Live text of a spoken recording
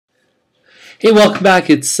Hey, welcome back.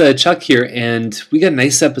 It's Chuck here, and we got a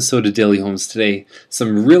nice episode of Daily Homes today.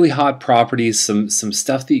 Some really hot properties, some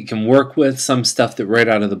stuff that you can work with, some stuff that right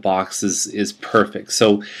out of the box is perfect.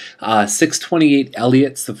 So, 628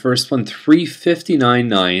 Elliott's the first one,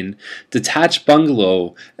 359.9 detached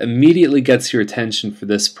bungalow immediately gets your attention for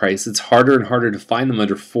this price. It's harder and harder to find them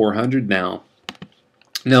under 400 now.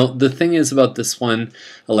 Now, the thing is about this one,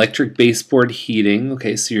 electric baseboard heating,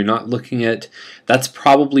 okay, so you're not looking at, that's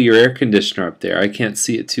probably your air conditioner up there. I can't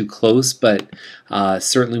see it too close, but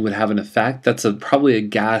certainly would have an effect. That's probably a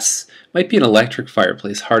gas, might be an electric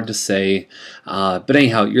fireplace, hard to say. But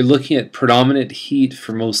anyhow, you're looking at predominant heat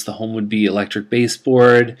for most of the home would be electric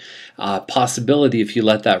baseboard. Possibility, if you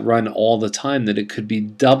let that run all the time, that it could be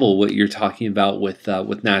double what you're talking about with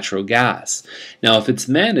natural gas. Now, if it's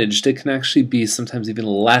managed, it can actually be sometimes even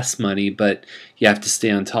less money, but you have to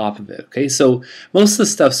stay on top of it. Okay, so most of the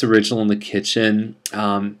stuff's original in the kitchen.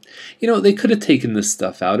 They could have taken this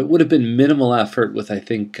stuff out. It would have been minimal effort with, I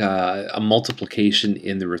think, a multiplication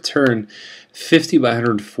in the return. 50 by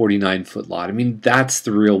 149 foot lot. I mean, that's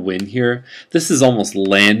the real win here. This is almost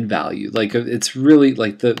land value. Like, it's really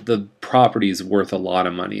like the property is worth a lot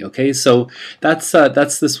of money. Okay, so that's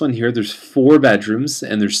this one here. There's 4 bedrooms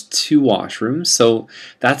and there's 2 washrooms, so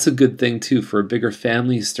that's a good thing too for a bigger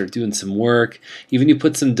family. You start doing some work. Even you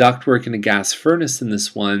put some ductwork and a gas furnace in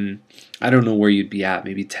this one. I don't know where you'd be at,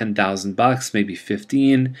 maybe 10,000 bucks, maybe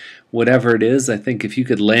 15, whatever it is. I think if you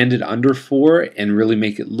could land it under 4 and really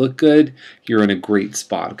make it look good, you're in a great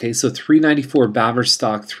spot. Okay, so 394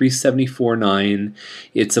 Baverstock, 374.9.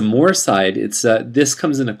 It's a Moorside. It's this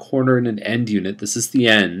comes in a corner and an end unit. This is the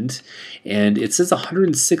end, and it says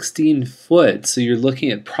 116 foot. So you're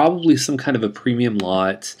looking at probably some kind of a premium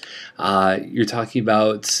lot. You're talking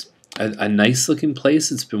about a nice looking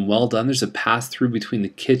place. It's been well done. There's a pass through between the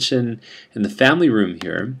kitchen and the family room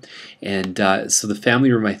here, and so the family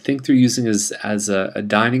room I think they're using as a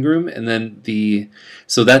dining room, and then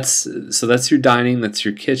so that's your dining, that's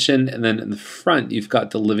your kitchen, and then in the front you've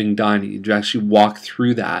got the living dining. You actually walk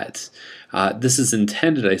through that. This is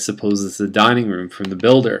intended, I suppose, as a dining room from the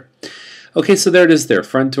builder. Okay, so there it is there.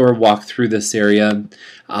 Front door, walk through this area.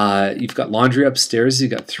 You've got laundry upstairs.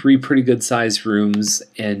 You've got 3 pretty good sized rooms.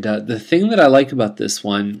 And the thing that I like about this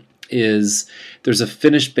one is there's a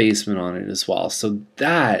finished basement on it as well. So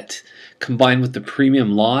that, combined with the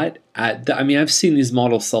premium lot, I mean, I've seen these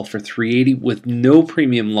models sell for $380 with no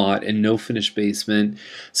premium lot and no finished basement.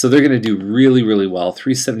 So they're going to do really, really well.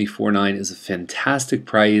 $374.9 is a fantastic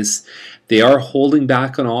price. They are holding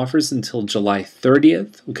back on offers until July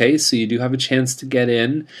 30th. Okay, so you do have a chance to get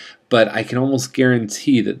in, but I can almost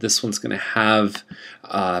guarantee that this one's going to have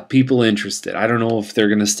people interested. I don't know if they're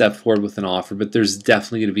going to step forward with an offer, but there's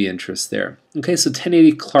definitely going to be interest there. Okay, so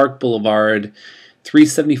 1080 Clark Boulevard,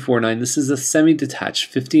 374.9. This is a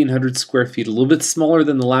semi-detached, 1,500 square feet, a little bit smaller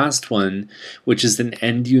than the last one, which is an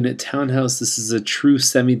end unit townhouse. This is a true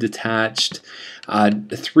semi-detached.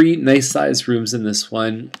 3 nice sized rooms in this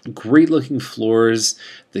one. Great looking floors.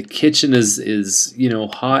 The kitchen is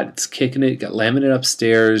hot. It's kicking it. Got laminate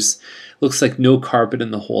upstairs. Looks like no carpet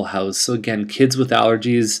in the whole house. So again, kids with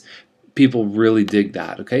allergies, people really dig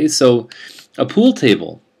that. Okay, so a pool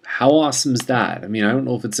table. How awesome is that? I mean, I don't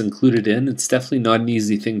know if it's included in. It's definitely not an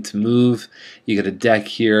easy thing to move. You got a deck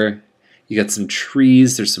here. You got some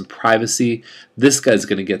trees. There's some privacy. This guy's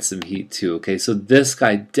going to get some heat too. Okay, so this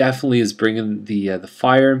guy definitely is bringing the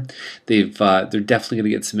fire. They're definitely going to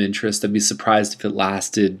get some interest. I'd be surprised if it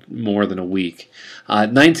lasted more than a week.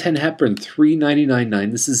 910 Hepburn,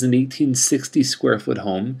 399.9. This is an 1860 square foot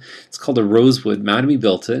home. It's called a Rosewood. Mattamy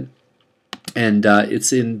built it. And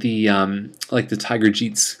it's in the like the Tiger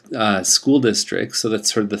Jeet school district, so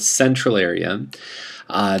that's sort of the central area.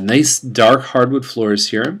 Nice dark hardwood floors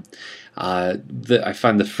here. I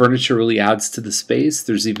find the furniture really adds to the space.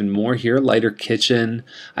 There's even more here, lighter kitchen.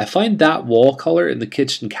 I find that wall color and the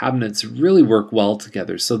kitchen cabinets really work well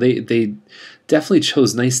together. So they definitely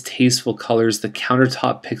chose nice tasteful colors. The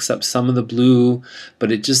countertop picks up some of the blue,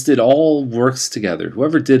 but it all works together.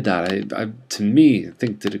 Whoever did that, to me, I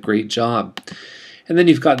think did a great job. And then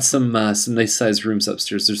you've got some nice sized rooms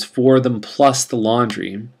upstairs. There's 4 of them plus the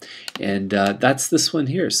laundry, and that's this one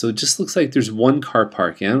here. So it just looks like there's 1 car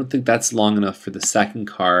parking. I don't think that's long enough for the second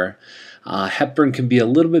car. Hepburn can be a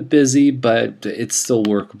little bit busy, but it's still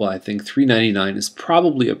workable. I think $399 is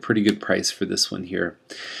probably a pretty good price for this one here.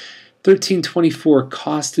 1324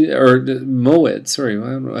 Mowat,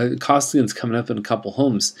 sorry, Costigan's coming up in a couple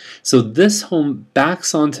homes. So this home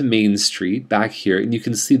backs onto Main Street back here, and you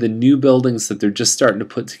can see the new buildings that they're just starting to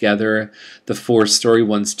put together. The 4-story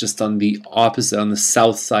one's just on the opposite, on the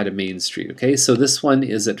south side of Main Street. Okay, so this one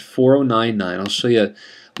is at 4099. I'll show you a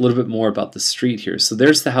little bit more about the street here. So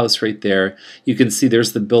there's the house right there. You can see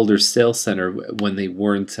there's the Builder's Sales Center when they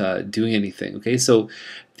weren't doing anything. Okay, so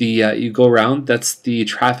the you go around. That's the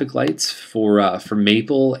traffic lights for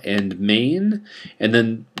Maple and Main, and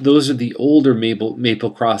then those are the older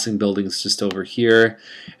Maple Crossing buildings just over here.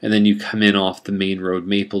 And then you come in off the main road.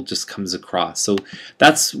 Maple just comes across. So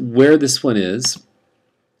that's where this one is.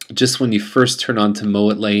 Just when you first turn onto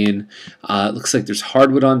Mowat Lane, it looks like there's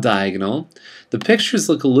hardwood on diagonal. The pictures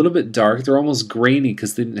look a little bit dark. They're almost grainy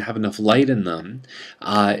because they didn't have enough light in them.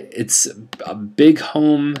 It's a big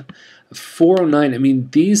home. 409. I mean,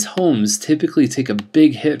 these homes typically take a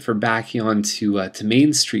big hit for backing onto to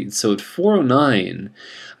Main Street. So at 409,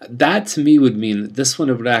 that to me would mean that this one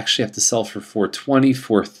would actually have to sell for 420,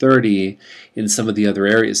 430 in some of the other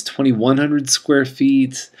areas. 2,100 square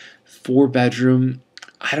feet, 4-bedroom.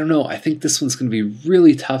 I don't know. I think this one's going to be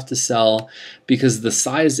really tough to sell because the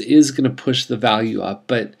size is going to push the value up.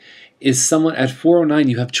 But is someone at 409,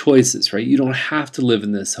 you have choices, right? You don't have to live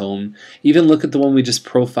in this home. Even look at the one we just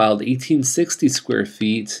profiled, 1860 square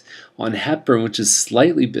feet on Hepburn, which is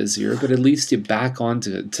slightly busier, but at least you back on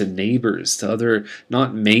to neighbors, to other,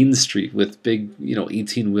 not Main Street with big,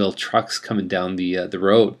 18-wheel trucks coming down the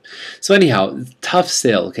road. So anyhow, tough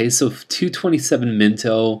sale, okay? So 227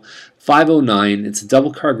 Minto, 509, it's a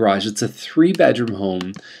double-car garage. It's a 3-bedroom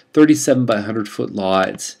home, 37 by 100-foot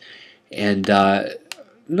lot, and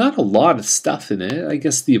not a lot of stuff in it. I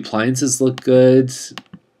guess the appliances look good.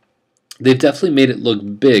 They've definitely made it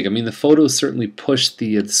look big. I mean, the photos certainly push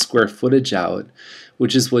the square footage out,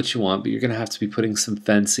 which is what you want, but you're going to have to be putting some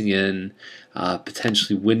fencing in,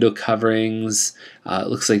 potentially window coverings. It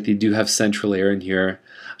looks like they do have central air in here.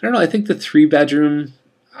 I don't know. I think the 3-bedroom,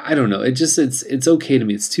 I don't know. It's okay to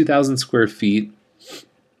me. It's 2,000 square feet.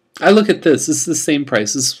 I look at this. This is the same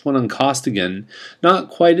price. This is one on Costigan. Not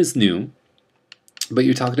quite as new, but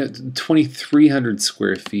you're talking about 2,300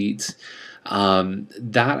 square feet.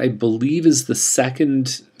 That, I believe, is the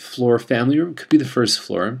second floor family room. Could be the first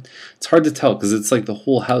floor. It's hard to tell because it's like the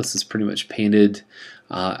whole house is pretty much painted.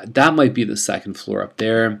 That might be the second floor up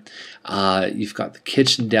there. You've got the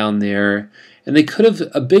kitchen down there. And they could have,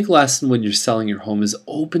 a big lesson when you're selling your home is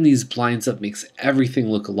open these blinds up, makes everything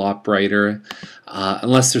look a lot brighter.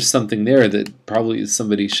 Unless there's something there that probably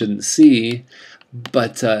somebody shouldn't see.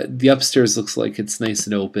 But the upstairs looks like it's nice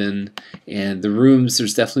and open, and the rooms,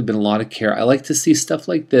 there's definitely been a lot of care. I like to see stuff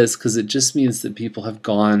like this because it just means that people have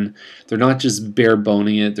gone, they're not just bare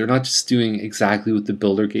boning it, they're not just doing exactly what the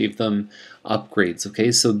builder gave them, upgrades.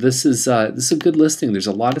 Okay, so this is a good listing. There's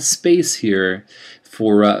a lot of space here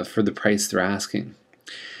for the price they're asking.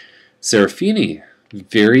 Serafini.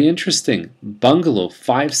 Very interesting. Bungalow,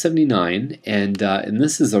 579, and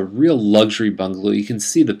this is a real luxury bungalow. You can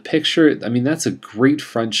see the picture. I mean, that's a great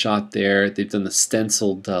front shot there. They've done the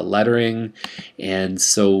stenciled lettering, and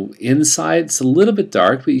so inside it's a little bit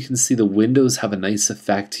dark, but you can see the windows have a nice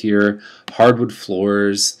effect here. Hardwood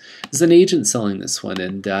floors. There's an agent selling this one,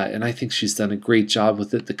 and I think she's done a great job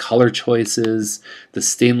with it. The color choices, the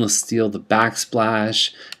stainless steel, the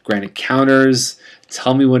backsplash, granite counters.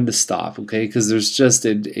 Tell me when to stop, okay? Because there's just,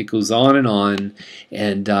 it goes on,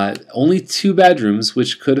 and only 2 bedrooms,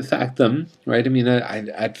 which could affect them, right? I mean,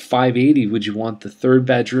 at 580, would you want the 3rd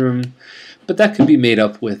bedroom? But that could be made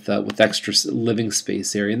up with extra living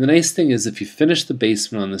space area. And the nice thing is, if you finish the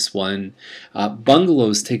basement on this one,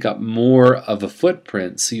 bungalows take up more of a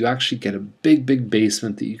footprint, so you actually get a big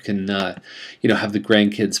basement that you can, have the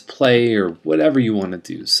grandkids play or whatever you want to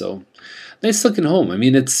do. So. Nice looking home. I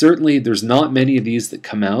mean, it's certainly, there's not many of these that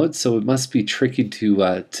come out, so it must be tricky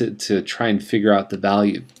to try and figure out the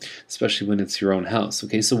value, especially when it's your own house.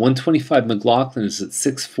 Okay, so 125 McLaughlin is at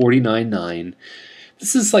 649.9.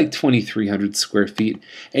 This is like 2,300 square feet,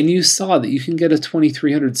 and you saw that you can get a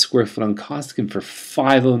 2,300 square foot on Costigan for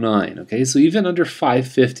 509. Okay, so even under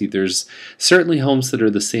 550, there's certainly homes that are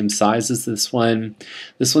the same size as this one.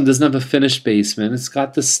 This one doesn't have a finished basement. It's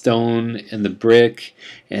got the stone and the brick,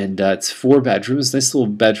 and it's 4 bedrooms. Nice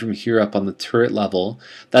little bedroom here up on the turret level.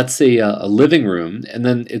 That's a living room, and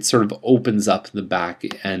then it sort of opens up in the back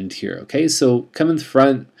end here. Okay, so come in the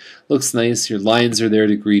front. Looks nice. Your lions are there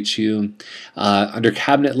to greet you. Under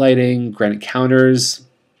cabinet lighting, granite counters.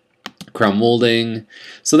 crown molding.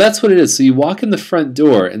 So that's what it is. So you walk in the front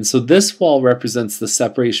door, and so this wall represents the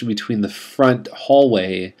separation between the front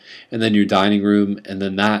hallway and then your dining room, and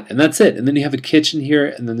then and that's it. And then you have a kitchen here,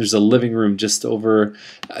 and then there's a living room just over,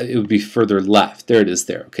 it would be further left. There it is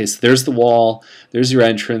there. Okay, so there's the wall, there's your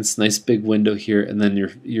entrance, nice big window here, and then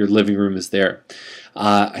your living room is there.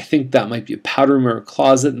 I think that might be a powder room or a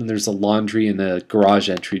closet, and then there's a laundry and a garage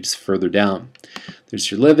entry just further down. There's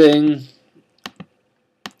your living.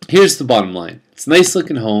 Here's the bottom line. It's a nice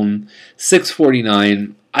looking home,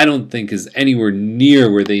 $649. I don't think is anywhere near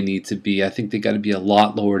where they need to be. I think they got to be a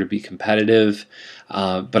lot lower to be competitive.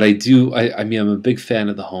 But I mean, I'm a big fan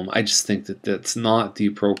of the home. I just think that that's not the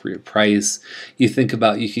appropriate price. You think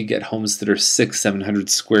about, you could get homes that are 600-700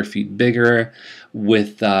 square feet bigger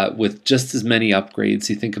with just as many upgrades.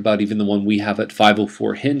 You think about even the one we have at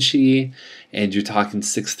 504 Hinchy, and you're talking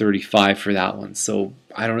 $635 for that one. So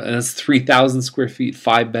I don't know, and that's 3,000 square feet,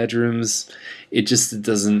 5 bedrooms. It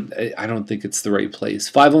doesn't, I don't think it's the right place.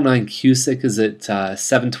 509 Cusick is at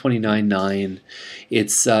 $729.9.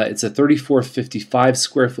 It's a 3,455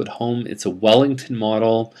 square foot home. It's a Wellington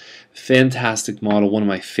model, fantastic model, one of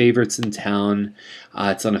my favorites in town.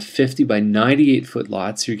 It's on a 50 by 98 foot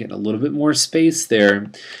lot, so you're getting a little bit more space there.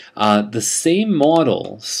 The same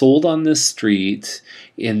model sold on this street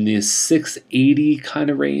in the 680 kind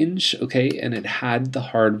of range, okay, and it had the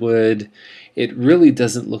hardwood. It really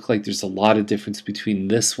doesn't look like there's a lot of difference between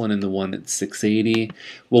this one and the one at 680.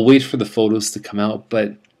 We'll wait for the photos to come out,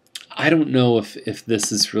 but I don't know if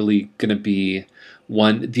this is really going to be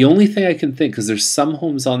one. The only thing I can think, because there's some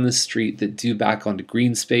homes on this street that do back onto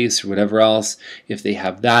green space or whatever else, if they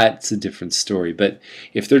have that, it's a different story. But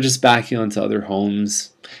if they're just backing onto other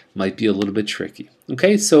homes, might be a little bit tricky.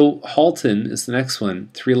 Okay, so Halton is the next one,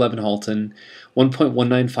 311 Halton,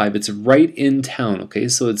 1.195. It's right in town, okay?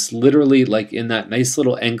 So it's literally like in that nice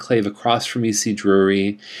little enclave across from EC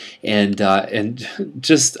Drury, and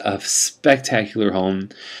just a spectacular home,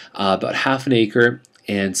 about half an acre.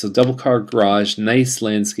 And so double car garage, nice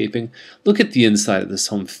landscaping. Look at the inside of this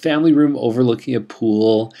home. Family room overlooking a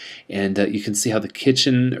pool, and you can see how the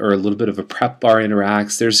kitchen, or a little bit of a prep bar,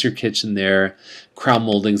 interacts. There's your kitchen there. Crown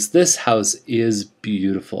moldings. This house is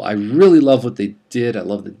beautiful. I really love what they did. I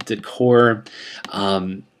love the decor.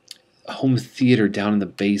 Home theater down in the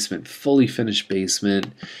basement, fully finished basement.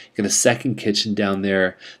 Got a second kitchen down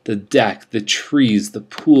there. The deck, the trees, the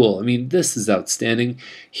pool. I mean, this is outstanding.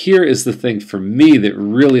 Here is the thing for me that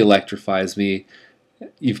really electrifies me.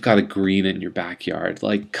 You've got a green in your backyard.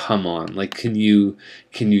 Like, come on. Like, can you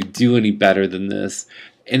do any better than this?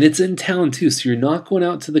 And it's in town too, so you're not going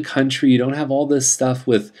out to the country. You don't have all this stuff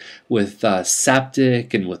with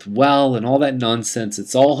septic and with well and all that nonsense.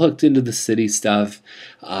 It's all hooked into the city stuff.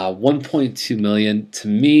 1.2 million. To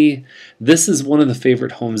me, this is one of the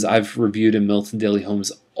favorite homes I've reviewed in Milton Daily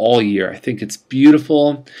Homes all year. I think it's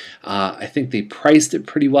beautiful. I think they priced it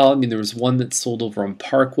pretty well. I mean, there was one that sold over on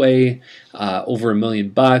Parkway, over $1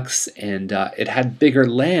 million, and it had bigger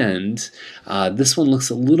land. This one looks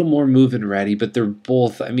a little more move-in ready, but they're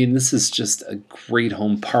both, I mean, this is just a great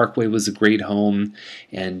home. Parkway was a great home,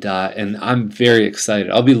 and I'm very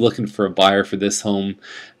excited. I'll be looking for a buyer for this home.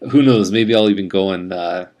 Who knows, maybe I'll even go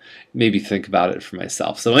and maybe think about it for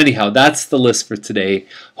myself. So anyhow, that's the list for today.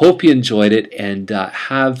 Hope you enjoyed it, and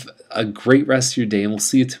have a great rest of your day, and we'll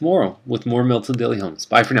see you tomorrow with more Milton Daily Homes.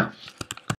 Bye for now.